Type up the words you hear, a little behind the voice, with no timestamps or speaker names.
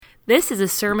This is a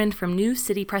sermon from New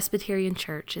City Presbyterian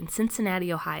Church in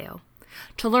Cincinnati, Ohio.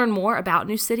 To learn more about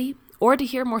New City or to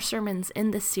hear more sermons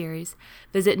in this series,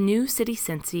 visit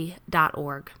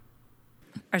newcitycincy.org.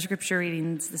 Our scripture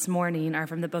readings this morning are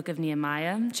from the book of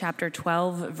Nehemiah, chapter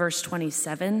 12, verse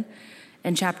 27,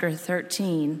 and chapter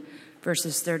 13,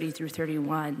 verses 30 through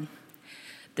 31.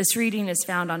 This reading is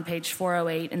found on page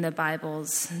 408 in the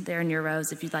Bibles, there in your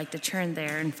rows if you'd like to turn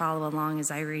there and follow along as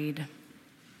I read.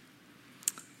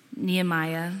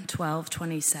 Nehemiah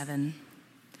 12:27.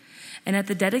 And at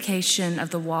the dedication of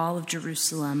the wall of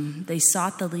Jerusalem, they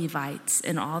sought the Levites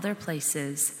in all their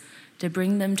places to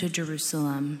bring them to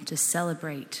Jerusalem to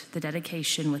celebrate the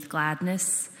dedication with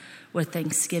gladness, with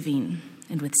thanksgiving,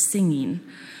 and with singing,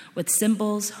 with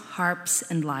cymbals, harps,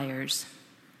 and lyres.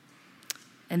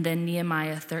 And then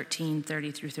Nehemiah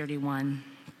 13:30 through 31.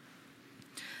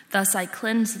 Thus I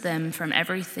cleansed them from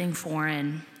everything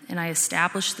foreign, and I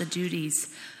established the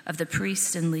duties of the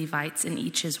priests and Levites in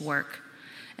each his work.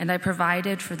 And I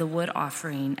provided for the wood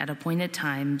offering at appointed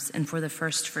times and for the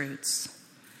first fruits.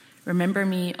 Remember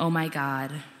me, O my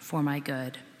God, for my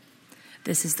good.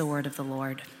 This is the word of the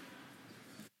Lord.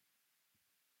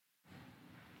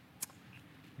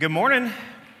 Good morning.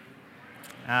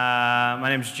 My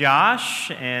name's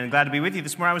Josh, and glad to be with you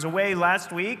this morning. I was away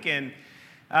last week and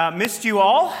missed you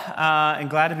all, and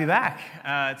glad to be back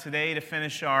today to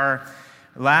finish our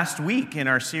last week in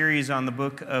our series on the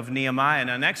book of Nehemiah.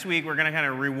 Now, next week, we're going to kind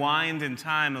of rewind in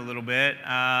time a little bit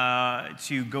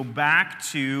to go back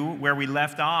to where we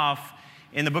left off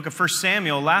in the book of 1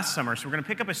 Samuel last summer. So we're going to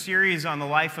pick up a series on the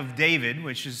life of David,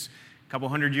 which is a couple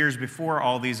hundred years before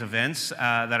all these events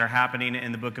that are happening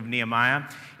in the book of Nehemiah.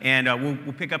 And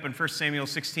we'll pick up in 1 Samuel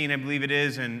 16, I believe it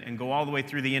is, and go all the way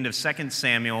through the end of 2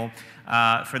 Samuel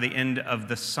for the end of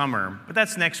the summer. But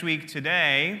that's next week.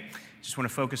 Today, just want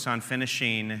to focus on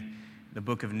finishing the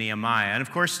book of Nehemiah. And of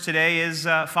course, today is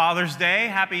Father's Day.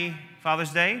 Happy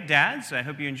Father's Day, dads. I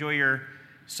hope you enjoy your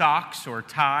socks or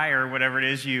tie or whatever it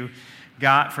is you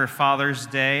got for Father's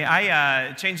Day.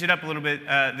 I changed it up a little bit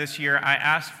this year. I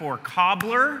asked for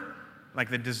cobbler, like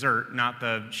the dessert, not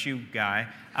the shoe guy.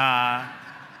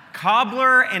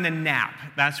 Cobbler and a nap.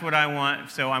 That's what I want.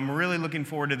 So I'm really looking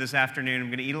forward to this afternoon. I'm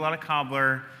going to eat a lot of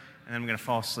cobbler, and then I'm going to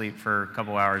fall asleep for a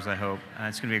couple hours, I hope.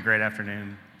 It's going to be a great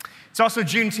afternoon. It's also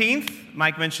Juneteenth.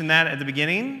 Mike mentioned that at the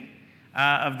beginning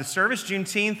of the service.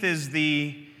 Juneteenth is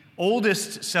the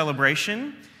oldest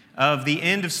celebration of the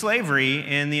end of slavery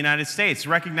in the United States. It's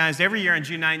recognized every year on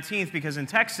June 19th because in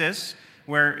Texas,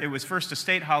 where it was first a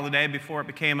state holiday before it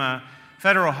became a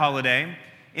federal holiday,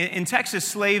 in Texas,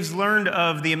 slaves learned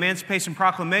of the Emancipation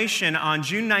Proclamation on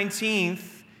June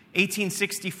 19th,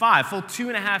 1865, full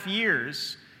 2.5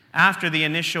 years after the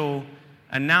initial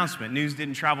announcement. News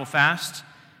didn't travel fast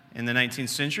in the 19th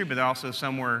century, but also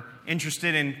some were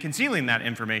interested in concealing that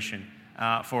information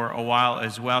for a while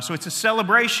as well. So it's a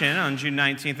celebration on June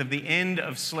 19th of the end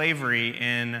of slavery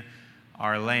in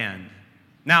our land.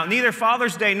 Now, neither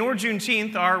Father's Day nor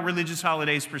Juneteenth are religious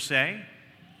holidays per se,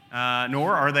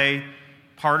 nor are they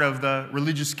part of the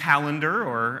religious calendar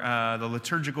or the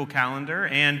liturgical calendar.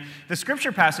 And the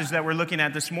scripture passage that we're looking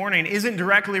at this morning isn't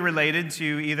directly related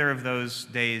to either of those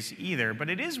days either.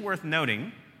 But it is worth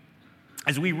noting,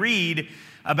 as we read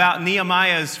about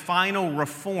Nehemiah's final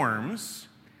reforms,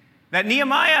 that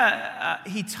Nehemiah,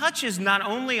 he touches not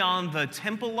only on the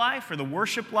temple life or the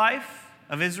worship life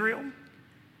of Israel,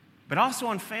 but also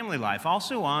on family life,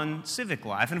 also on civic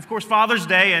life. And of course, Father's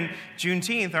Day and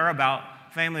Juneteenth are about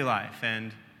family life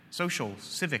and social,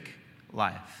 civic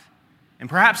life. And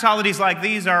perhaps holidays like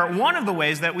these are one of the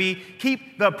ways that we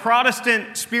keep the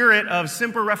Protestant spirit of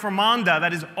Semper Reformanda,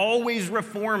 that is always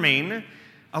reforming,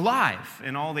 alive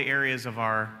in all the areas of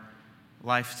our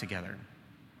life together.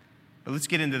 But let's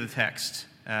get into the text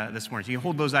this morning. So you can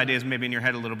hold those ideas maybe in your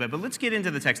head a little bit, but let's get into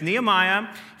the text. Nehemiah,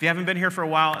 if you haven't been here for a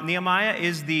while, Nehemiah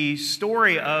is the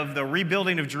story of the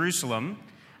rebuilding of Jerusalem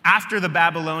after the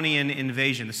Babylonian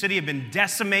invasion. The city had been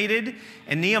decimated,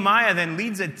 and Nehemiah then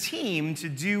leads a team to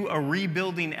do a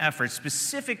rebuilding effort.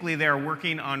 Specifically, they're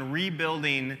working on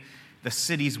rebuilding the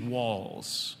city's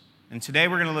walls. And today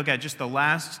we're going to look at just the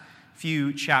last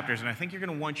few chapters, and I think you're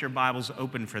going to want your Bibles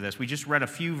open for this. We just read a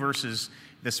few verses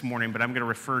this morning, but I'm going to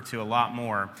refer to a lot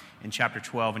more in chapter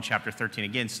 12 and chapter 13.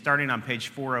 Again, starting on page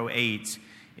 408,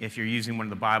 if you're using one of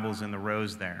the Bibles in the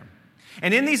rows there.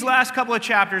 And in these last couple of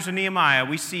chapters of Nehemiah,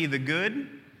 we see the good,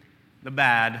 the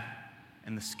bad,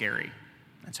 and the scary.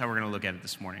 That's how we're going to look at it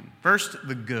this morning. First,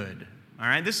 the good. All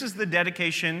right, this is the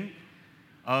dedication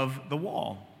of the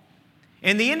wall.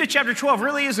 And the end of chapter 12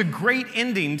 really is a great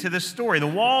ending to this story. The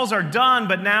walls are done,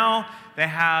 but now they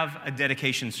have a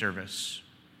dedication service.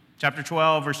 Chapter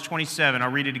 12, verse 27.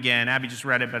 I'll read it again. Abby just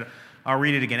read it, but I'll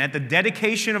read it again. At the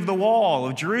dedication of the wall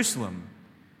of Jerusalem,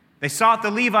 they sought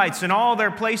the Levites in all their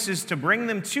places to bring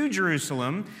them to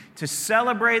Jerusalem to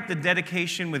celebrate the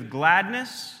dedication with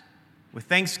gladness, with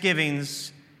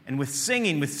thanksgivings, and with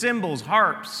singing, with cymbals,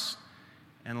 harps,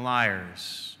 and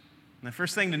lyres. And the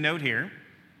first thing to note here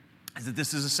is that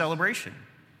this is a celebration.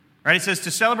 Right? It says to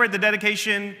celebrate the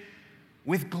dedication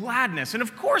with gladness. And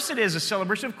of course it is a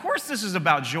celebration. Of course this is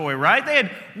about joy, right? They had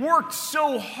worked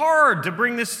so hard to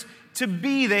bring this to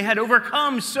be. They had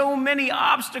overcome so many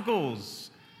obstacles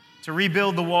to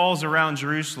rebuild the walls around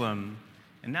Jerusalem.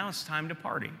 And now it's time to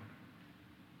party.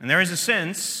 And there is a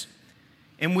sense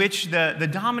in which the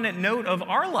dominant note of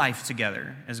our life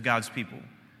together as God's people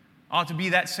ought to be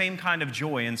that same kind of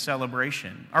joy and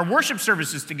celebration. Our worship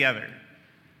services together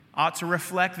ought to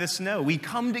reflect this note. We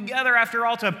come together, after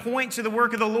all, to point to the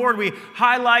work of the Lord. We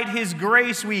highlight His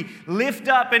grace. We lift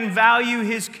up and value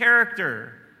His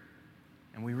character.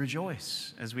 And we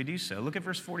rejoice as we do so. Look at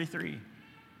verse 43.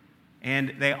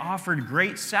 And they offered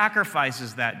great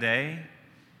sacrifices that day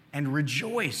and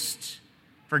rejoiced,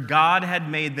 for God had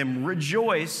made them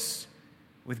rejoice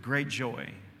with great joy.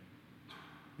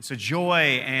 And so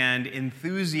joy and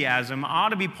enthusiasm ought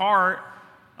to be part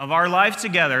of our life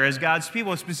together as God's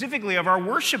people, and specifically of our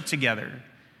worship together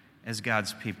as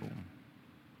God's people.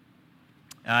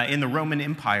 In the Roman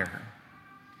Empire,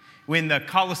 when the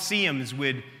Colosseums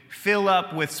would fill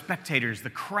up with spectators,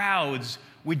 the crowds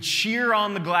would cheer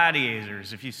on the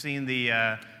gladiators. If you've seen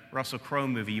the Russell Crowe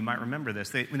movie, you might remember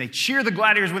this. When they cheer the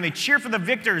gladiators, when they cheer for the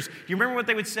victors, do you remember what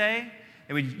they would say?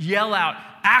 They would yell out,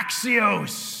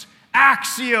 Axios,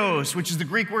 Axios, which is the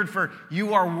Greek word for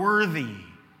you are worthy.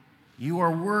 You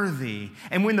are worthy.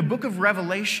 And when the book of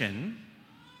Revelation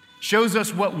shows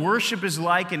us what worship is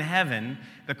like in heaven,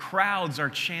 the crowds are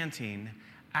chanting,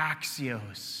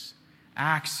 Axios,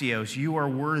 Axios, you are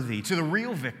worthy, to the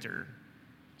real victor,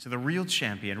 to the real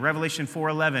champion. Revelation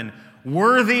 4:11,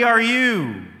 worthy are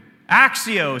you,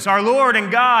 Axios, our Lord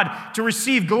and God, to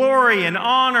receive glory and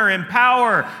honor and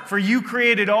power, for you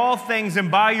created all things,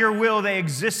 and by your will they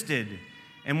existed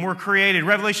and were created.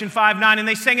 Revelation 5:9, and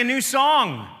they sang a new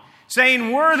song,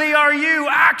 saying, worthy are you,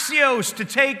 Axios, to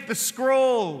take the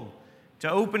scroll,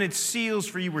 to open its seals,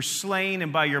 for you were slain,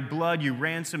 and by your blood you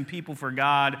ransomed people for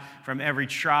God from every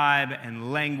tribe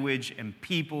and language and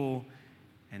people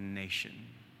and nation.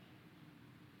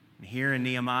 And here in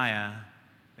Nehemiah,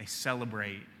 they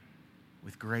celebrate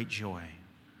with great joy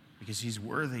because he's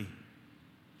worthy.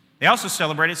 They also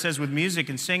celebrate, it says, with music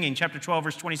and singing. Chapter 12,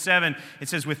 verse 27, it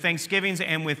says, with thanksgivings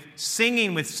and with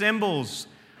singing, with cymbals,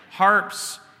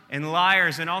 harps, and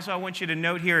lyres. And also I want you to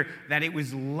note here that it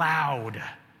was loud.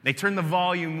 They turned the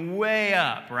volume way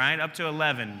up, right? Up to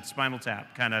 11, Spinal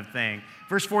Tap kind of thing.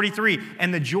 Verse 43,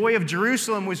 and the joy of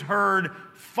Jerusalem was heard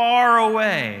far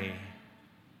away.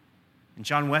 And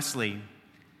John Wesley,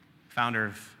 founder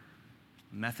of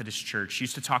Methodist Church,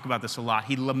 used to talk about this a lot.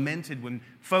 He lamented when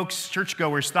folks,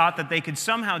 churchgoers, thought that they could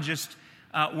somehow just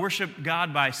worship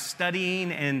God by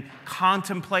studying and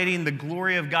contemplating the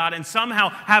glory of God and somehow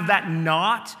have that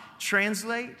not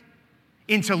translate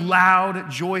into loud,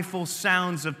 joyful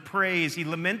sounds of praise. He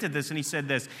lamented this and he said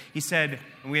this. He said,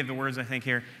 and we have the words I think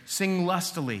here, sing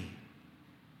lustily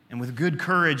and with good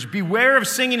courage. Beware of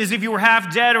singing as if you were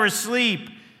half dead or asleep,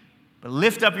 but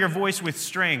lift up your voice with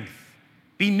strength.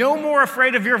 Be no more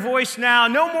afraid of your voice now,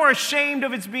 no more ashamed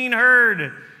of its being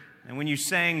heard than when you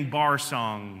sang bar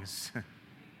songs.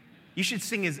 You should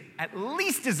sing at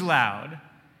least as loud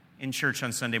in church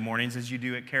on Sunday mornings as you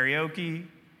do at karaoke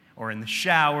or in the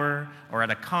shower or at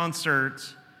a concert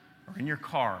or in your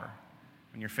car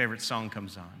when your favorite song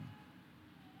comes on.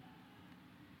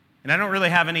 And I don't really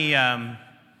have any,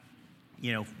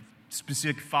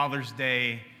 specific Father's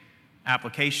Day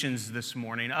applications this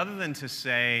morning other than to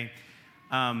say,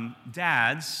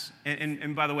 dads,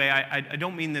 and by the way, I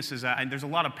don't mean this as there's a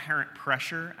lot of parent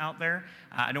pressure out there.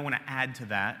 I don't want to add to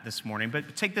that this morning,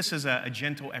 but take this as a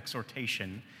gentle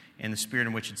exhortation in the spirit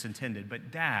in which it's intended.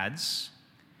 But dads,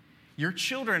 your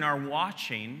children are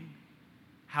watching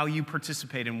how you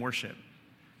participate in worship.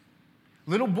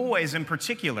 Little boys in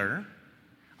particular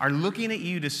are looking at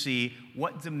you to see,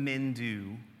 what do men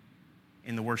do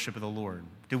in the worship of the Lord?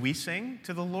 Do we sing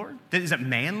to the Lord? Is it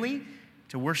manly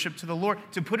to worship to the Lord?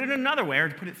 To put it another way, or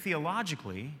to put it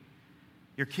theologically,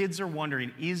 your kids are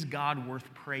wondering, is God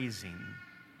worth praising?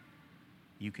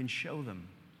 You can show them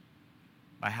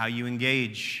by how you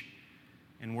engage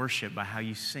in worship, by how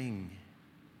you sing.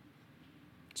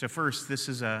 So first, this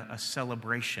is a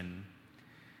celebration.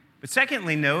 But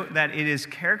secondly, note that it is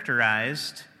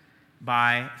characterized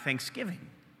by thanksgiving.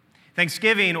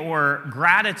 Thanksgiving or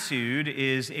gratitude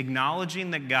is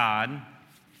acknowledging that God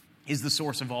is the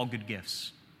source of all good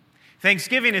gifts.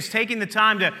 Thanksgiving is taking the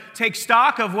time to take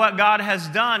stock of what God has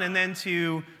done and then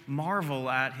to marvel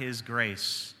at his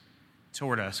grace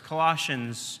toward us.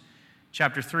 Colossians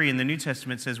chapter 3 in the New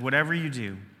Testament says, whatever you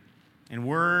do, in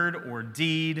word or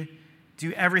deed,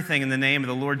 do everything in the name of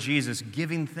the Lord Jesus,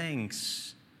 giving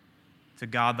thanks to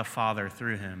God the Father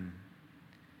through him.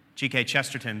 G.K.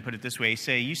 Chesterton put it this way.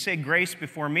 You say grace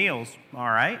before meals, all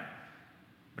right,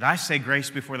 but I say grace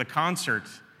before the concert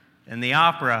and the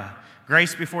opera,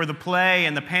 grace before the play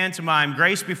and the pantomime,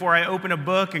 grace before I open a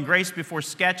book, and grace before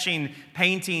sketching,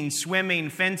 painting, swimming,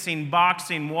 fencing,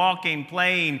 boxing, walking,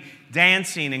 playing,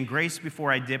 dancing, and grace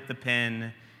before I dip the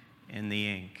pen in the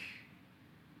ink.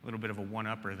 A little bit of a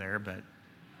one-upper there, but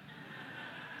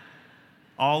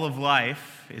all of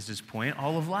life is his point.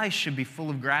 All of life should be full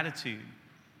of gratitude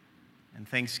and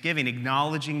thanksgiving,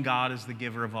 acknowledging God as the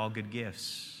giver of all good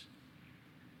gifts.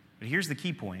 But here's the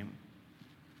key point.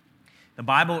 The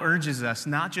Bible urges us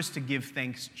not just to give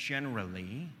thanks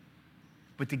generally,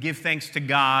 but to give thanks to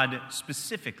God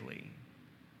specifically.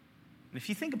 And if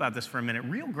you think about this for a minute,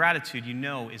 real gratitude,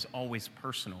 is always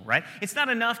personal, right? It's not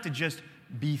enough to just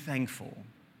be thankful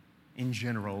in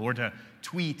general or to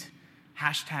tweet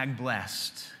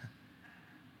 #blessed.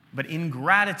 But in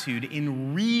gratitude,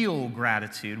 in real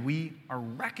gratitude, we are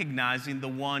recognizing the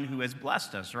one who has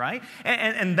blessed us, right?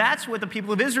 And that's what the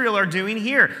people of Israel are doing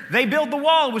here. They built the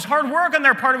wall. It was hard work on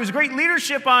their part. It was great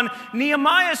leadership on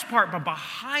Nehemiah's part. But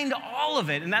behind all of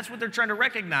it, and that's what they're trying to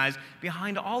recognize,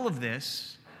 behind all of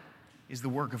this is the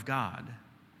work of God.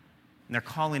 And they're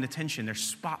calling attention. They're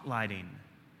spotlighting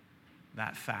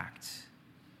that fact.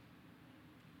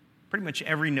 Pretty much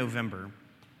every November,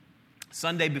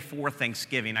 Sunday before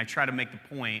Thanksgiving, I try to make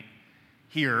the point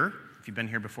here, if you've been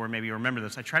here before, maybe you remember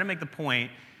this, I try to make the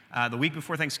point the week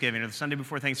before Thanksgiving or the Sunday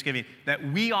before Thanksgiving that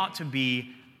we ought to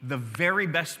be the very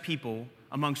best people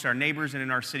amongst our neighbors and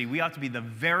in our city. We ought to be the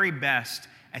very best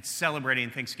at celebrating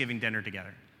Thanksgiving dinner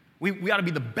together. We ought to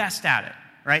be the best at it,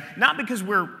 right? Not because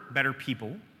we're better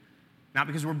people, not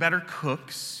because we're better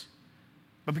cooks,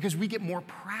 but because we get more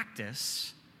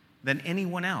practice than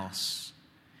anyone else.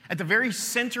 At the very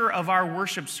center of our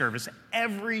worship service,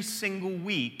 every single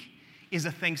week, is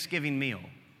a Thanksgiving meal,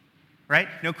 right?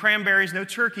 No cranberries, no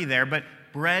turkey there, but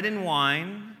bread and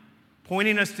wine,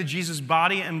 pointing us to Jesus'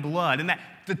 body and blood. And that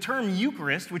the term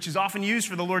Eucharist, which is often used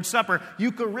for the Lord's Supper,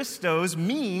 Eucharistos,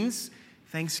 means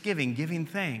thanksgiving, giving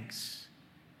thanks.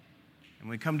 And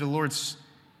when we come to the Lord's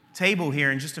table here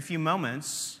in just a few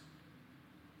moments,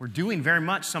 we're doing very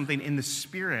much something in the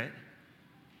spirit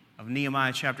of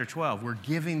Nehemiah chapter 12. We're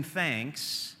giving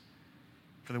thanks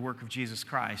for the work of Jesus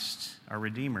Christ, our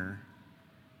Redeemer,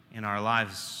 in our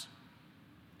lives.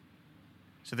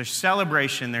 So there's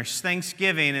celebration, there's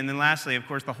thanksgiving, and then lastly, of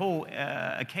course, the whole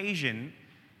occasion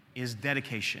is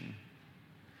dedication.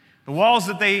 The walls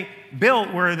that they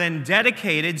built were then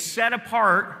dedicated, set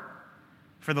apart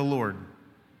for the Lord.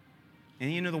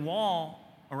 And the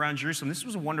wall around Jerusalem, this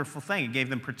was a wonderful thing. It gave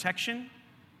them protection,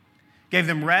 gave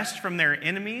them rest from their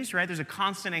enemies, right? There's a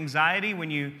constant anxiety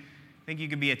when you think you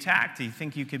could be attacked. You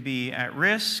think you could be at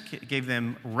risk. It gave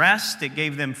them rest. It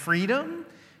gave them freedom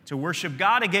to worship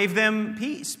God. It gave them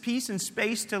peace and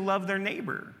space to love their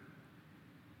neighbor.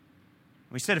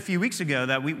 We said a few weeks ago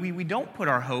that we don't put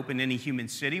our hope in any human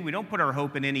city. We don't put our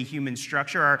hope in any human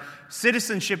structure. Our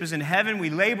citizenship is in heaven. We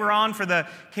labor on for the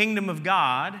kingdom of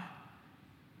God.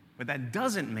 But that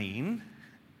doesn't mean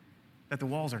that the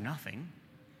walls are nothing.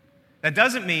 That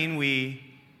doesn't mean we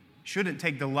shouldn't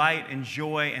take delight and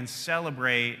joy and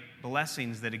celebrate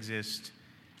blessings that exist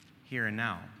here and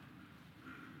now.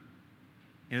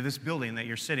 This building that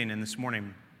you're sitting in this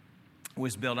morning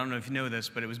was built, I don't know if you know this,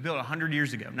 but it was built 100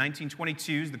 years ago.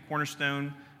 1922 is the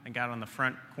cornerstone that got on the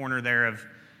front corner there of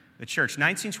the church.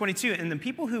 1922, and the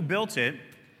people who built it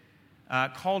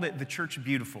called it the Church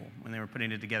Beautiful when they were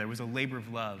putting it together. It was a labor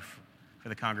of love for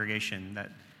the congregation.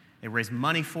 That they raised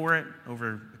money for it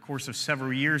over the course of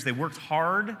several years. They worked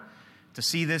hard to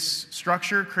see this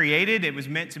structure created. It was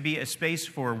meant to be a space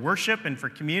for worship and for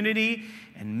community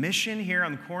and mission here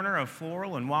on the corner of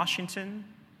Floral and Washington.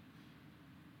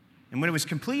 And when it was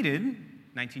completed,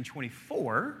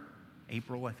 1924,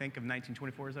 April, I think, of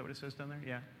 1924, is that what it says down there?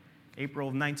 Yeah. April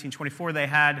of 1924, they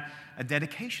had a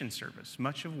dedication service,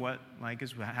 much of what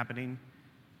is happening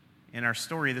in our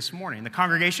story this morning. The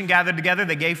congregation gathered together,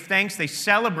 they gave thanks, they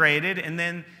celebrated, and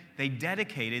then they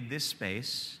dedicated this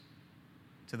space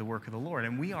to the work of the Lord.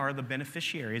 And we are the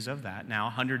beneficiaries of that now,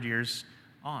 100 years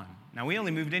on. Now, we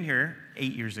only moved in here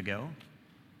 8 years ago,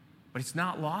 but it's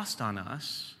not lost on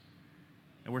us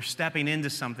That we're stepping into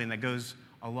something that goes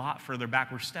a lot further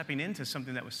back. We're stepping into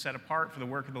something that was set apart for the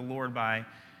work of the Lord by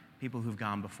people who've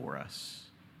gone before us.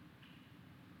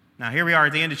 Now, here we are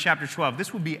at the end of chapter 12.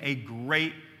 This would be a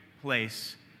great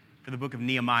place for the book of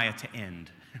Nehemiah to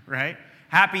end, right?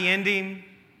 Happy ending,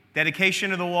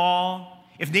 dedication of the wall.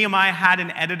 If Nehemiah had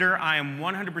an editor, I am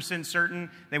 100% certain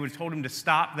they would have told him to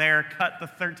stop there, cut the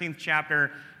 13th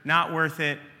chapter, not worth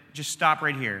it, just stop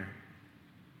right here.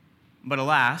 But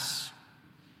alas,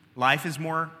 life is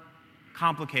more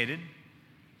complicated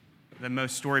than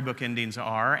most storybook endings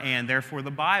are, and therefore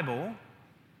the Bible,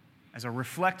 as a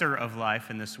reflector of life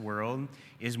in this world,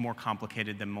 is more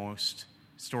complicated than most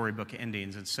storybook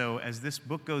endings. And so as this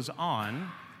book goes on,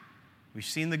 we've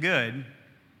seen the good,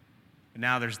 but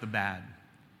now there's the bad,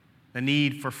 the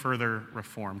need for further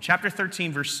reform. Chapter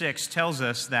 13, verse 6 tells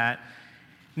us that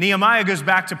Nehemiah goes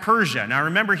back to Persia. Now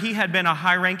remember, he had been a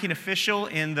high-ranking official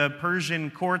in the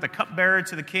Persian court, the cupbearer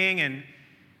to the king, and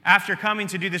after coming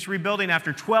to do this rebuilding,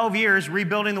 after 12 years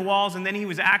rebuilding the walls, and then he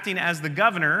was acting as the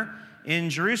governor in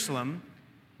Jerusalem,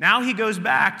 now he goes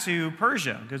back to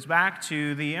Persia, goes back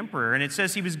to the emperor, and it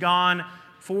says he was gone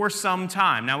for some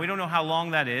time. Now, we don't know how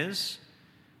long that is,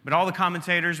 but all the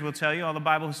commentators will tell you, all the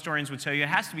Bible historians will tell you, it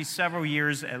has to be several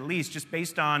years at least, just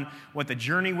based on what the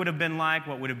journey would have been like,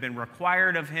 what would have been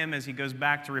required of him as he goes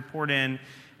back to report in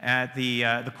at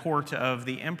the court of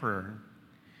the emperor.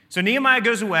 So Nehemiah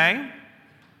goes away,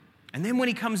 and then when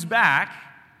he comes back,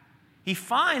 he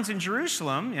finds in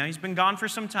Jerusalem, he's been gone for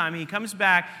some time, he comes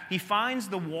back, he finds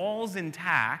the walls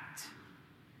intact,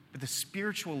 but the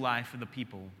spiritual life of the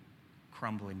people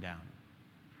crumbling down.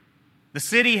 The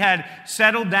city had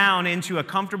settled down into a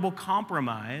comfortable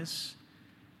compromise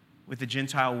with the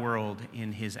Gentile world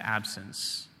in his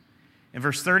absence. In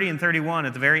verse 30 and 31,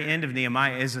 at the very end of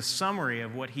Nehemiah, is a summary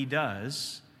of what he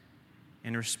does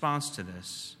in response to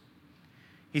this.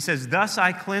 He says, "Thus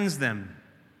I cleanse them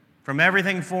from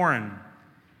everything foreign,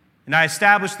 and I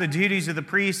established the duties of the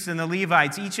priests and the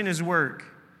Levites, each in his work,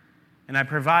 and I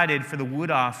provided for the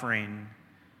wood offering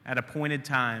at appointed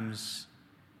times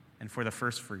and for the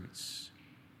first fruits."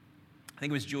 I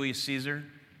think it was Julius Caesar.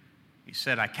 He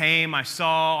said, "I came, I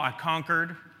saw, I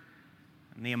conquered."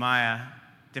 Nehemiah,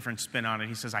 different spin on it.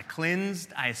 He says, "I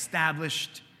cleansed, I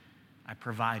established, I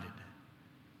provided."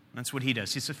 That's what he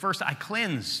does. He said, first, I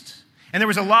cleansed. And there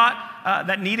was a lot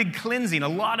that needed cleansing, a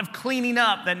lot of cleaning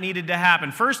up that needed to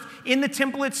happen. First, in the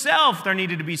temple itself, there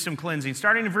needed to be some cleansing.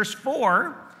 Starting in verse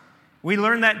 4, we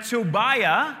learn that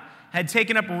Tobiah had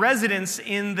taken up residence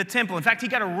in the temple. In fact, he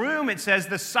got a room, it says,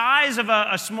 the size of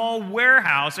a small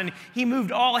warehouse, and he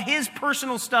moved all his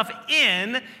personal stuff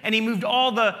in, and he moved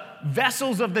all the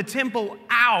vessels of the temple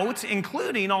out,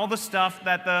 including all the stuff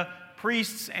that the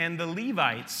priests and the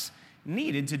Levites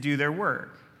needed to do their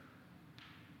work.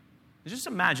 Just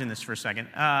imagine this for a second.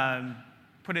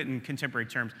 Put it in contemporary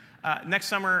terms. Next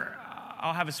summer,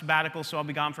 I'll have a sabbatical, so I'll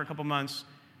be gone for a couple months.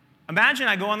 Imagine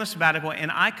I go on the sabbatical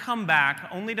and I come back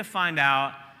only to find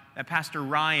out that Pastor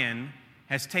Ryan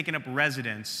has taken up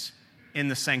residence in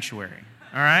the sanctuary.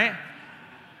 All right?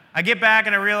 I get back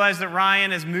and I realize that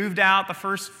Ryan has moved out the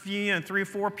first few, 3 or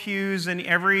 4 pews in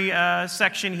every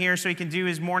section here so he can do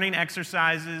his morning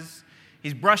exercises.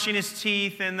 He's brushing his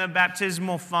teeth in the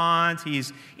baptismal font.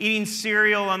 He's eating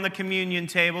cereal on the communion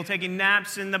table, taking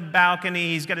naps in the balcony.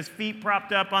 He's got his feet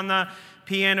propped up on the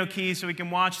piano keys so he can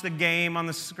watch the game on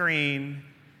the screen.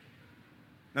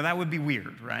 Now, that would be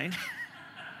weird, right?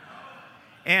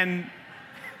 And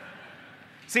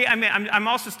see, I mean, I'm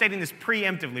also stating this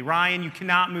preemptively. Ryan, you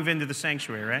cannot move into the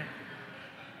sanctuary, right?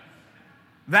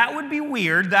 That would be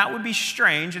weird. That would be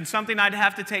strange and something I'd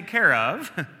have to take care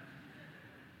of.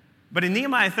 But in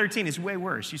Nehemiah 13, it's way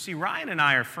worse. You see, Ryan and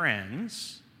I are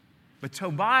friends, but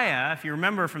Tobiah, if you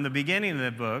remember from the beginning of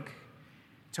the book,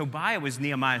 Tobiah was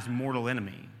Nehemiah's mortal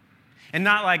enemy. And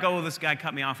not like, oh, this guy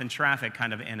cut me off in traffic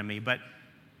kind of enemy, but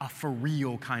a for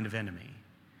real kind of enemy.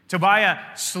 Tobiah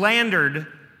slandered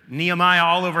Nehemiah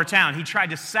all over town. He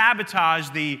tried to sabotage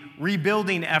the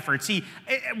rebuilding efforts. He,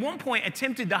 at one point,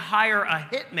 attempted to hire a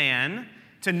hitman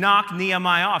to knock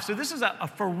Nehemiah off. So this is a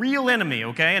for real enemy,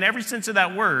 okay, in every sense of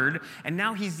that word, and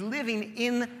now he's living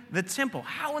in the temple.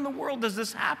 How in the world does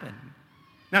this happen?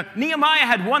 Now, Nehemiah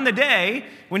had won the day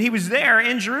when he was there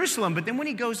in Jerusalem, but then when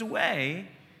he goes away,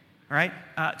 all right,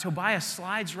 Tobiah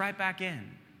slides right back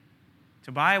in.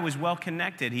 Tobiah was well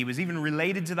connected. He was even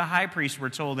related to the high priest, we're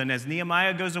told, and as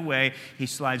Nehemiah goes away, he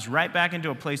slides right back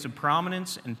into a place of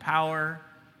prominence and power,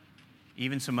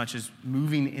 even so much as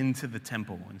moving into the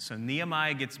temple. And so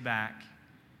Nehemiah gets back,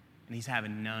 and he's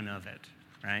having none of it,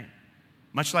 right?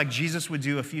 Much like Jesus would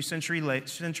do a few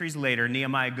centuries later,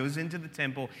 Nehemiah goes into the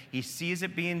temple, he sees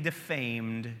it being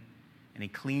defamed, and he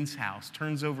cleans house,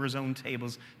 turns over his own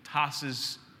tables,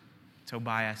 tosses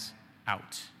Tobias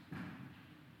out.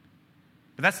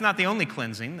 But that's not the only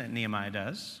cleansing that Nehemiah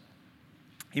does.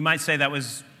 You might say that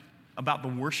was about the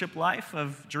worship life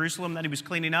of Jerusalem that he was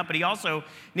cleaning up, but he also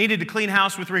needed to clean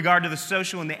house with regard to the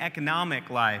social and the economic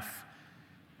life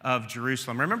of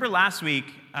Jerusalem. Remember last week,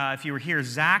 if you were here,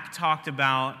 Zach talked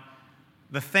about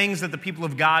the things that the people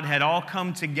of God had all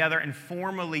come together and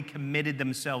formally committed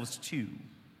themselves to.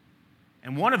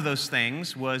 And one of those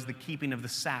things was the keeping of the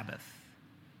Sabbath.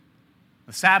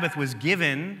 The Sabbath was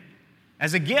given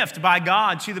as a gift by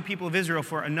God to the people of Israel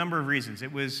for a number of reasons.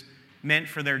 It was meant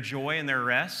for their joy and their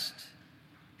rest.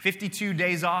 52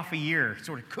 days off a year,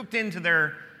 sort of cooked into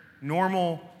their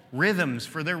normal rhythms,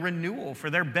 for their renewal, for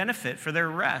their benefit, for their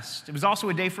rest. It was also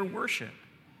a day for worship.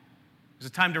 It was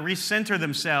a time to recenter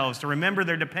themselves, to remember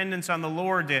their dependence on the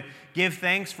Lord, to give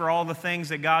thanks for all the things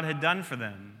that God had done for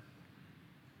them.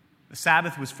 The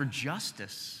Sabbath was for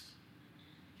justice.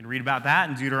 You can read about that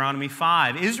in Deuteronomy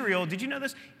 5. Israel, did you know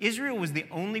this? Israel was the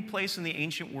only place in the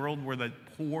ancient world where the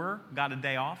poor got a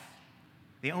day off.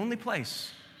 The only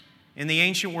place in the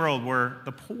ancient world where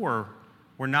the poor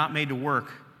were not made to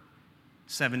work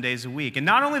 7 days a week. And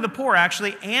not only the poor,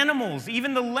 actually, animals,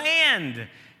 even the land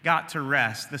got to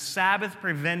rest. The Sabbath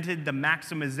prevented the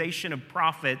maximization of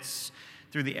profits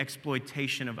through the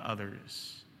exploitation of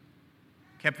others.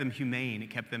 It kept them humane. It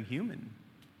kept them human.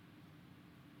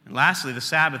 And lastly, the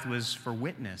Sabbath was for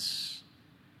witness.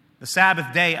 The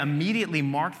Sabbath day immediately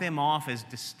marked them off as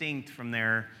distinct from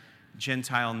their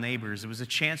Gentile neighbors. It was a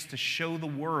chance to show the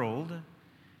world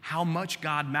how much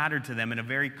God mattered to them in a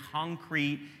very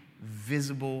concrete,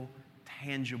 visible,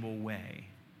 tangible way.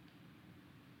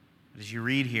 But as you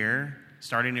read here,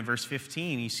 starting in verse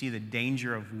 15, you see the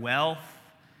danger of wealth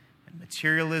and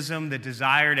materialism, the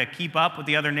desire to keep up with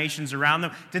the other nations around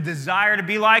them, the desire to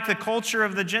be like the culture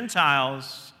of the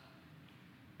Gentiles.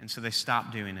 And so they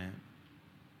stop doing it.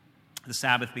 The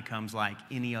Sabbath becomes like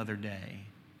any other day.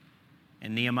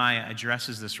 And Nehemiah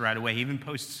addresses this right away. He even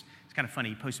posts, it's kind of funny,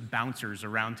 he posts bouncers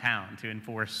around town to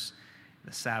enforce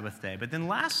the Sabbath day. But then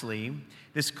lastly,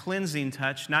 this cleansing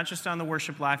touched not just on the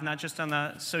worship life, not just on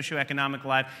the socioeconomic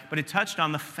life, but it touched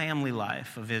on the family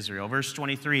life of Israel. Verse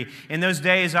 23, in those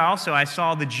days also I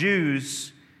saw the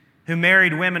Jews who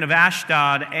married women of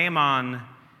Ashdod, Ammon,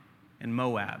 and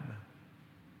Moab.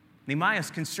 Nehemiah is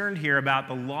concerned here about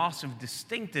the loss of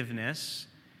distinctiveness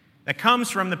that comes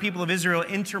from the people of Israel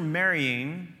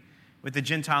intermarrying with the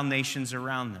Gentile nations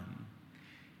around them.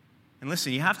 And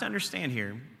listen, you have to understand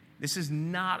here, this is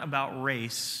not about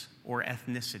race or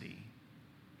ethnicity.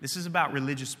 This is about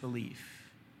religious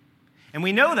belief. And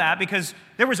we know that because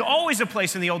there was always a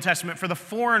place in the Old Testament for the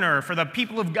foreigner, for the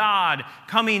people of God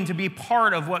coming to be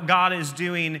part of what God is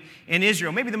doing in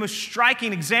Israel. Maybe the most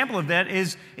striking example of that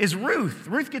is Ruth.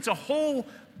 Ruth gets a whole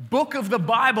book of the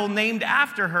Bible named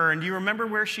after her. And do you remember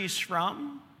where she's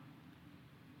from?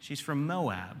 She's from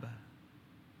Moab.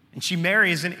 And she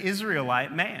marries an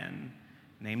Israelite man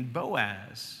named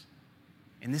Boaz.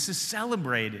 And this is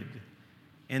celebrated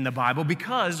in the Bible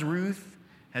because Ruth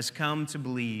has come to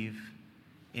believe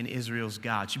in Israel's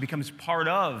God. She becomes part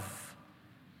of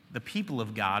the people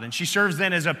of God, and she serves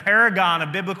then as a paragon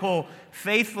of biblical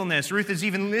faithfulness. Ruth is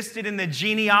even listed in the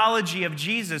genealogy of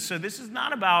Jesus. So this is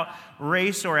not about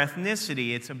race or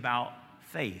ethnicity, it's about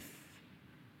faith.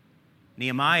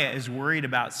 Nehemiah is worried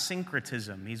about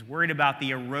syncretism. He's worried about the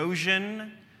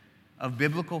erosion of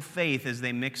biblical faith as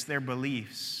they mix their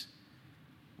beliefs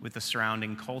with the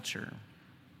surrounding culture.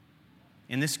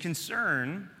 And this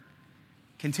concern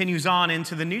continues on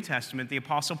into the New Testament. The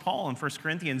Apostle Paul in 1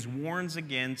 Corinthians warns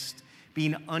against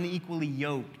being unequally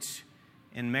yoked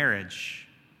in marriage.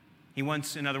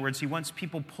 In other words, he wants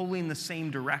people pulling the same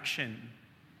direction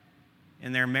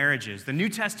in their marriages. The New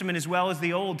Testament, as well as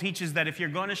the Old, teaches that if you're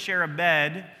going to share a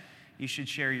bed, you should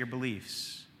share your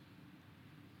beliefs.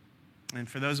 And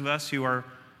for those of us who are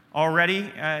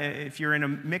already, if you're in a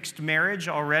mixed marriage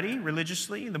already,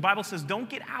 religiously, the Bible says don't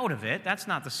get out of it. That's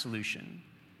not the solution.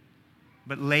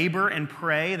 But labor and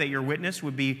pray that your witness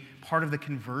would be part of the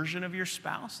conversion of your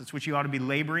spouse. That's what you ought to be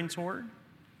laboring toward.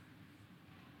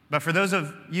 But for those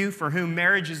of you for whom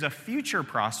marriage is a future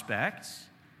prospect,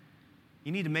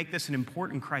 you need to make this an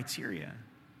important criteria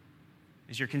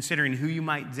as you're considering who you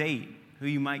might date, who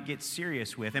you might get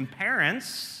serious with. And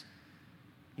parents,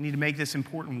 you need to make this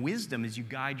important wisdom as you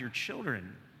guide your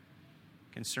children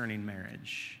concerning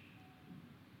marriage.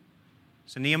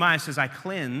 So Nehemiah says, I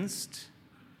cleansed.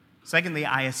 Secondly,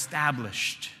 I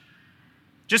established.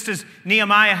 Just as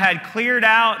Nehemiah had cleared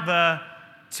out the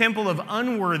temple of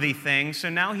unworthy things, so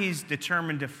now he's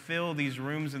determined to fill these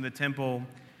rooms in the temple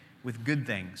with good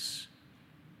things.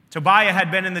 Tobiah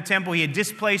had been in the temple. He had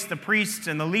displaced the priests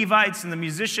and the Levites and the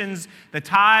musicians. The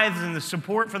tithes and the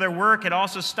support for their work had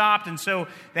also stopped, and so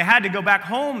they had to go back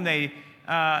home. The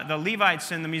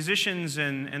Levites and the musicians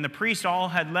and the priests all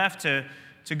had left to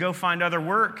go find other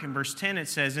work. In verse 10 it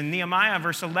says, in Nehemiah,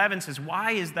 verse 11 says,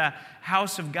 why is the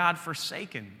house of God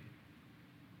forsaken?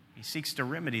 He seeks to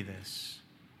remedy this.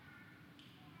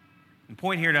 The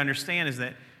point here to understand is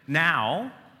that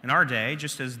now, in our day,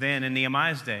 just as then in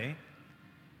Nehemiah's day,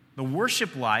 the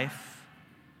worship life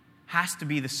has to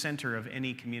be the center of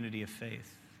any community of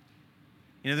faith.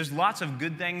 There's lots of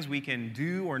good things we can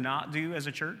do or not do as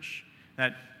a church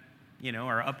that,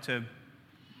 are up to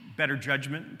better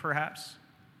judgment, perhaps.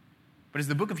 But as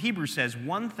the book of Hebrews says,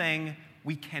 one thing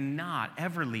we cannot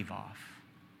ever leave off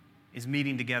is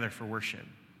meeting together for worship.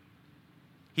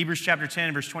 Hebrews chapter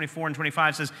 10, verse 24 and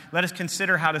 25 says, let us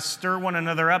consider how to stir one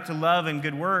another up to love and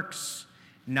good works,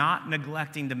 not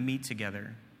neglecting to meet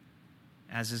together,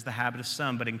 as is the habit of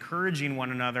some, but encouraging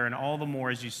one another, and all the more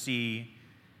as you see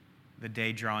the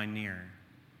day drawing near.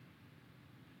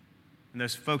 And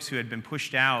those folks who had been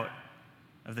pushed out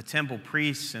of the temple,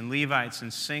 priests and Levites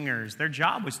and singers, their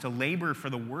job was to labor for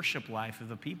the worship life of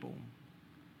the people.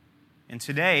 And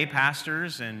today,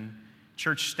 pastors and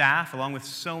church staff, along with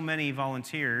so many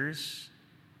volunteers,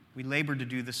 we labor to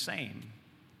do the same.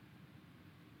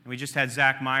 And we just had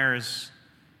Zach Meyer's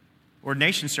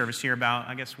ordination service here about,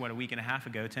 a week and a half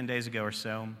ago, 10 days ago or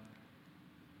so.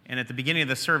 And at the beginning of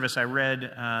the service, I read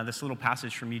this little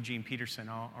passage from Eugene Peterson.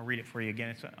 I'll read it for you again.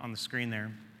 It's on the screen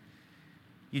there.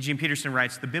 Eugene Peterson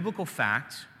writes, the biblical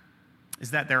fact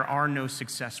is that there are no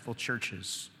successful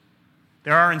churches.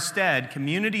 There are instead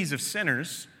communities of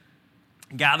sinners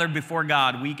gathered before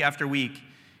God week after week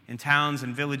in towns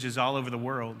and villages all over the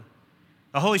world.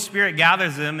 The Holy Spirit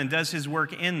gathers them and does his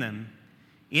work in them.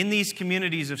 In these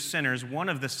communities of sinners, one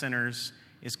of the sinners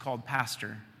is called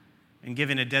pastor and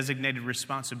given a designated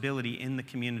responsibility in the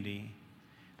community.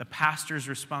 The pastor's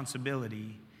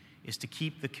responsibility is to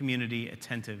keep the community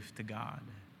attentive to God.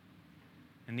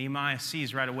 And Nehemiah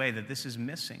sees right away that this is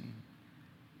missing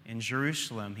in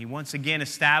Jerusalem. He once again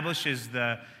establishes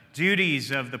the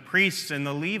duties of the priests and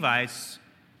the Levites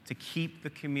to keep the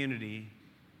community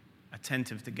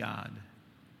attentive to God.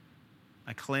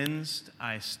 I cleansed,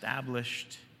 I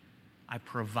established, I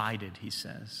provided, he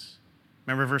says.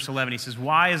 Remember verse 11, he says,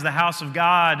 why is the house of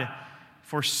God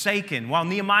forsaken? While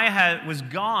Nehemiah was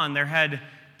gone, there had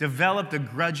developed a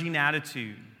grudging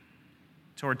attitude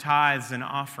toward tithes and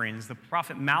offerings. The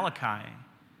prophet Malachi,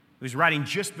 who was writing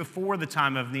just before the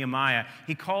time of Nehemiah,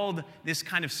 he called this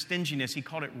kind of stinginess, he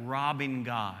called it robbing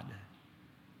God.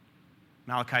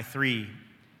 Malachi 3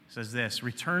 says this,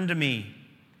 return to me,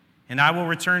 and I will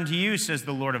return to you, says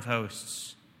the Lord of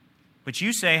hosts. But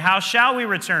you say, how shall we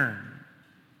return?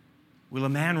 Will a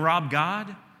man rob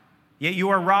God? Yet you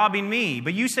are robbing me.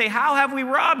 But you say, how have we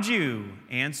robbed you?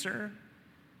 Answer,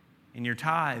 in your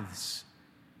tithes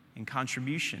and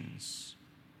contributions.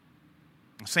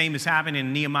 The same is happening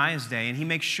in Nehemiah's day, and he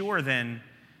makes sure then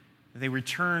that they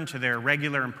return to their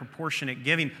regular and proportionate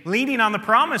giving, leaning on the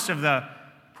promise of the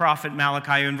prophet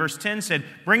Malachi, who in verse 10 said,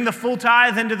 bring the full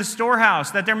tithe into the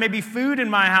storehouse, that there may be food in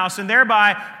my house, and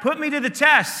thereby put me to the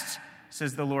test,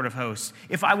 says the Lord of hosts,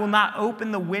 if I will not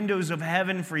open the windows of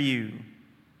heaven for you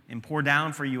and pour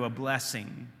down for you a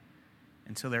blessing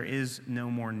until there is no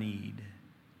more need.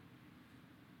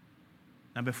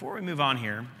 Now, before we move on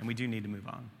here, and we do need to move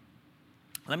on,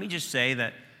 let me just say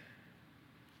that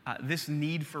this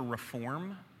need for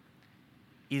reform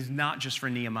is not just for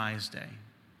Nehemiah's day.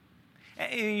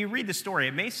 And you read the story,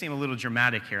 it may seem a little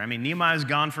dramatic here. I mean, Nehemiah's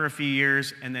gone for a few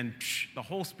years, and then the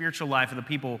whole spiritual life of the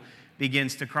people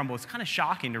begins to crumble. It's kind of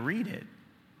shocking to read it.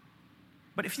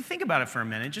 But if you think about it for a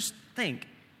minute, just think,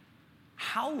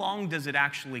 how long does it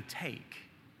actually take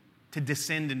to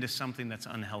descend into something that's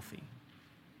unhealthy?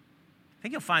 I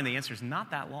think you'll find the answer is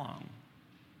not that long.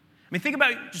 I mean, think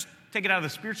about it, just take it out of the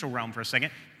spiritual realm for a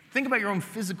second. Think about your own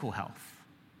physical health.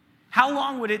 How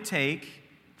long would it take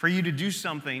for you to do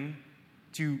something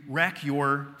to wreck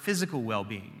your physical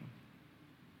well-being?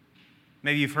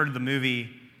 Maybe you've heard of the movie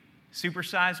Super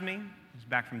Size Me. It's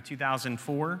back from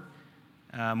 2004.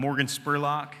 Morgan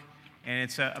Spurlock. And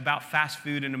it's about fast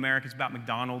food in America. It's about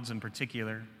McDonald's in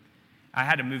particular. I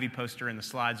had a movie poster in the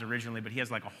slides originally, but he has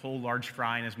like a whole large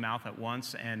fry in his mouth at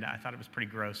once, and I thought it was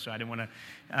pretty gross, so I didn't want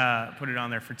to put it on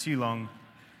there for too long.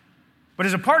 But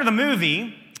as a part of the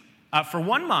movie, for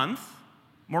 1 month,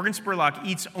 Morgan Spurlock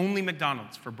eats only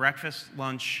McDonald's for breakfast,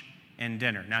 lunch, and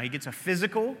dinner. Now, he gets a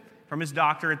physical from his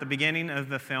doctor at the beginning of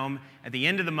the film. At the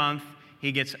end of the month,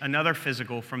 he gets another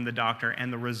physical from the doctor,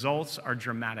 and the results are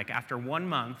dramatic. After 1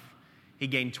 month, he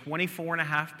gained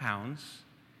 24.5 pounds.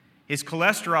 His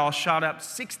cholesterol shot up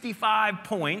 65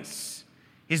 points.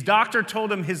 His doctor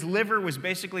told him his liver was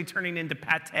basically turning into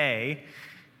pate,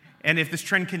 and if this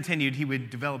trend continued, he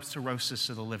would develop cirrhosis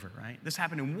of the liver, right? This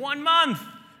happened in 1 month.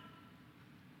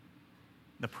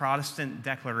 The Protestant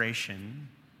declaration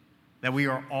that we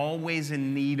are always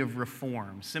in need of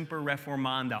reform, semper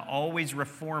reformanda, always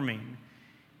reforming,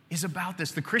 is about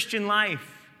this. The Christian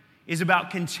life is about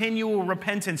continual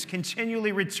repentance,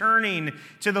 continually returning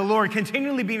to the Lord,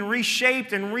 continually being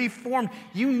reshaped and reformed.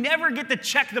 You never get to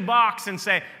check the box and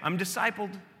say, I'm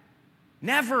discipled.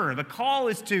 Never. The call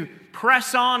is to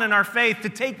press on in our faith, to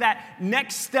take that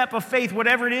next step of faith,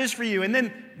 whatever it is for you, and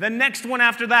then the next one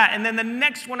after that, and then the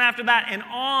next one after that, and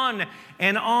on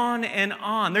and on and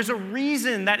on. There's a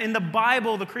reason that in the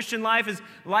Bible, the Christian life is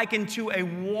likened to a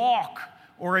walk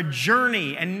or a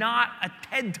journey and not a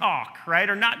TED Talk, right?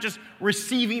 Or not just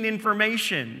receiving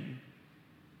information.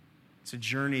 It's a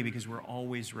journey because we're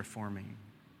always reforming.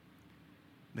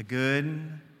 The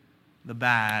good, the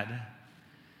bad,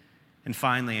 and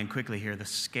finally and quickly here, the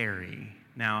scary.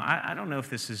 Now, I don't know if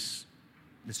this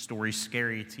story's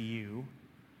scary to you,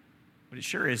 but it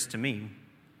sure is to me.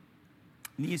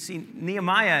 You see,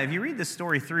 Nehemiah, if you read this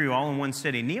story through all in one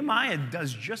sitting, Nehemiah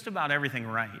does just about everything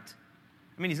right.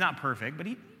 I mean, he's not perfect, but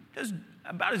he does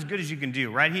about as good as you can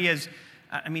do, right? He's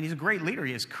a great leader.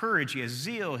 He has courage, he has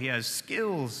zeal, he has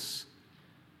skills.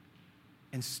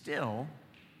 And still,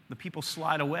 the people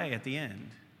slide away at the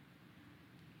end.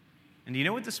 And do you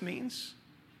know what this means?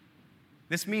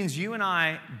 This means you and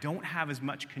I don't have as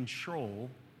much control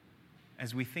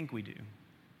as we think we do.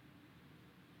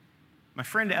 My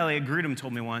friend Elliot Grudem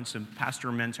told me once, a pastor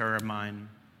and mentor of mine,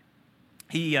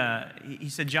 he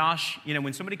said, Josh,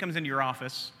 when somebody comes into your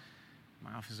office,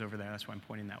 my office is over there, that's why I'm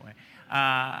pointing that way.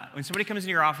 When somebody comes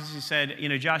into your office, he said,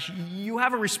 Josh, you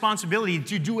have a responsibility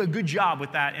to do a good job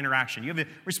with that interaction. You have a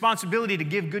responsibility to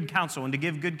give good counsel and to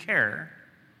give good care.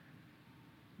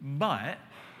 But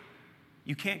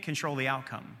you can't control the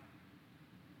outcome.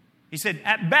 He said,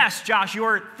 at best, Josh,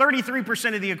 you're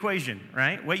 33% of the equation,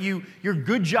 right? Your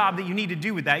good job that you need to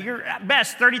do with that, you're at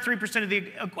best 33% of the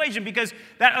equation because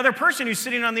that other person who's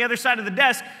sitting on the other side of the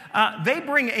desk, they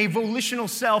bring a volitional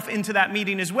self into that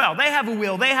meeting as well. They have a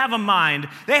will, they have a mind,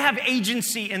 they have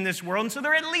agency in this world, and so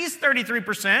they're at least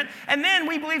 33%. And then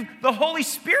we believe the Holy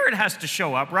Spirit has to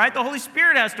show up, right? The Holy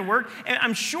Spirit has to work, and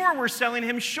I'm sure we're selling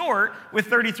him short with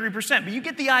 33%, but you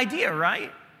get the idea,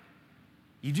 right?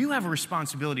 You do have a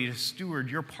responsibility to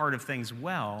steward your part of things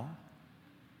well,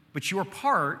 but your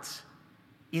part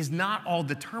is not all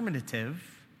determinative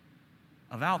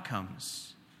of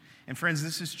outcomes. And friends,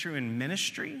 this is true in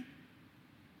ministry.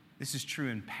 This is true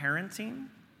in parenting.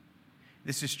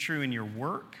 This is true in your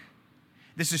work.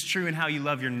 This is true in how you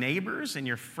love your neighbors and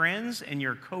your friends and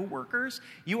your coworkers.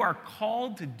 You are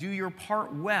called to do your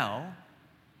part well,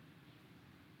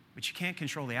 but you can't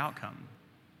control the outcome.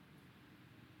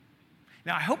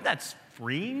 Now, I hope that's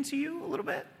freeing to you a little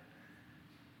bit,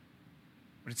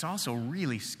 but it's also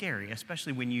really scary,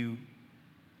 especially when you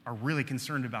are really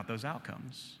concerned about those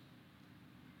outcomes.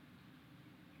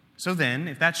 So then,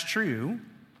 if that's true,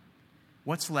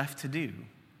 what's left to do?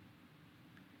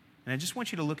 And I just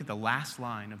want you to look at the last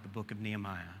line of the book of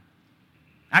Nehemiah.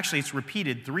 Actually, it's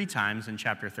repeated 3 times in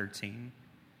chapter 13.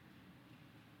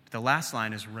 But the last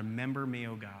line is, remember me,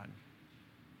 O God.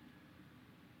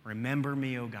 Remember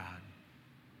me, O God.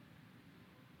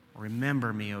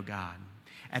 Remember me, O God.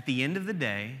 At the end of the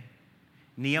day,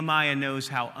 Nehemiah knows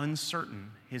how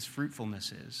uncertain his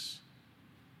fruitfulness is.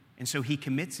 And so he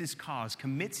commits his cause,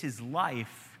 commits his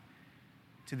life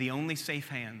to the only safe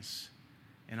hands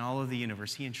in all of the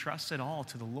universe. He entrusts it all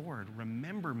to the Lord.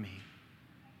 Remember me,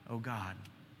 O God.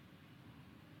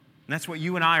 And that's what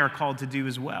you and I are called to do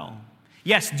as well.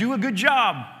 Yes, do a good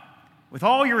job with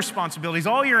all your responsibilities,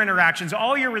 all your interactions,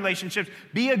 all your relationships.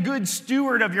 Be a good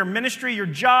steward of your ministry, your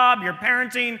job, your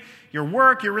parenting, your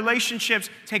work, your relationships.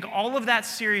 Take all of that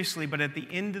seriously, but at the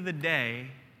end of the day,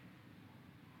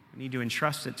 we need to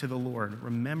entrust it to the Lord.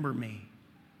 Remember me,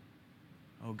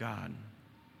 oh God.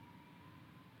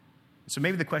 So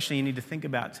maybe the question you need to think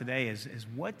about today is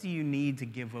what do you need to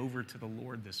give over to the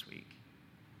Lord this week?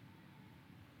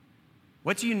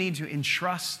 What do you need to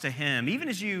entrust to him, even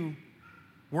as you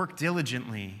work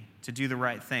diligently to do the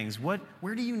right things? Where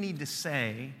do you need to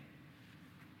say,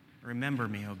 remember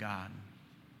me, O God?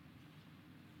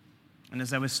 And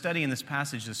as I was studying this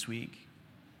passage this week,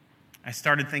 I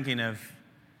started thinking of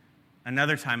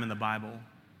another time in the Bible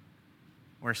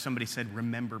where somebody said,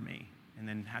 remember me, and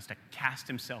then has to cast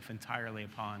himself entirely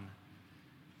upon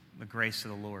the grace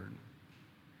of the Lord.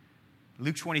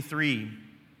 Luke 23,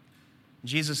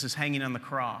 Jesus is hanging on the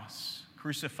cross,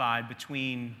 crucified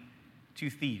between two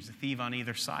thieves, a thief on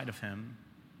either side of him.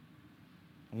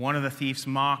 One of the thieves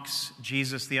mocks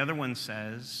Jesus. The other one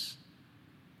says,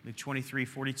 Luke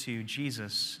 23:42,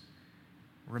 Jesus,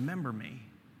 remember me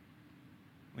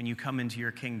when you come into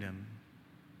your kingdom.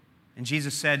 And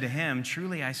Jesus said to him,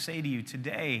 truly I say to you,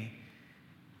 today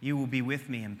you will be with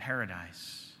me in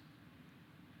paradise.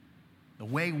 The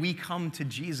way we come to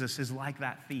Jesus is like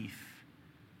that thief.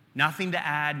 Nothing to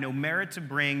add, no merit to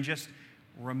bring, just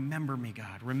remember me,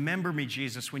 God. Remember me,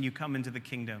 Jesus, when you come into the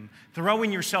kingdom.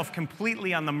 Throwing yourself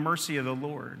completely on the mercy of the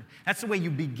Lord. That's the way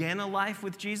you begin a life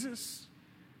with Jesus.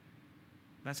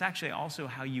 That's actually also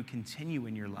how you continue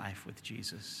in your life with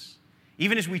Jesus.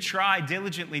 Even as we try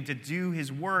diligently to do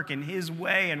his work in his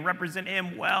way and represent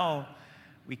him well,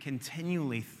 we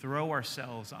continually throw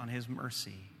ourselves on his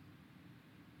mercy.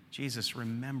 Jesus,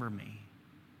 remember me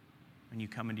when you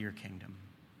come into your kingdom.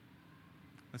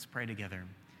 Let's pray together, and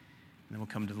then we'll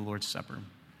come to the Lord's Supper.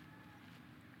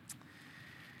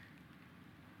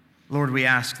 Lord, we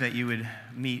ask that you would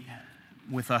meet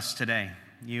with us today.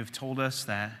 You have told us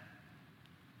that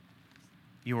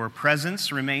your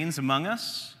presence remains among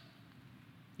us.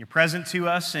 You're present to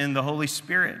us in the Holy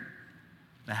Spirit,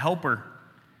 the helper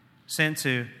sent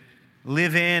to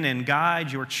live in and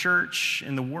guide your church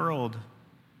in the world.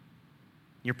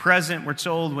 You're present, we're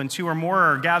told, when two or more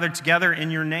are gathered together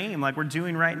in your name, like we're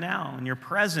doing right now. And you're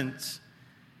present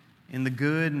in the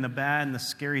good and the bad and the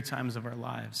scary times of our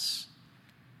lives.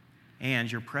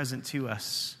 And you're present to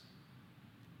us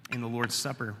in the Lord's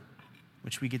Supper,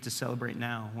 which we get to celebrate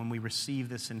now when we receive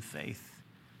this in faith.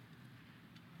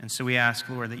 And so we ask,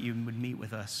 Lord, that you would meet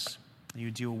with us, that you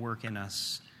would do a work in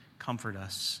us, comfort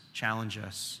us, challenge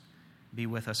us, be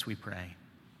with us, we pray.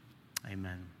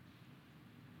 Amen.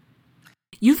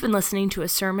 You've been listening to a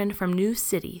sermon from New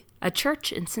City, a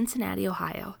church in Cincinnati,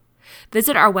 Ohio.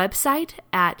 Visit our website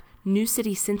at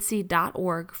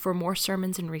newcitycincy.org for more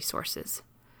sermons and resources.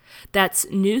 That's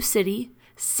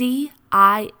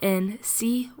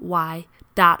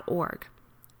newcitycincy.org.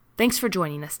 Thanks for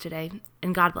joining us today,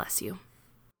 and God bless you.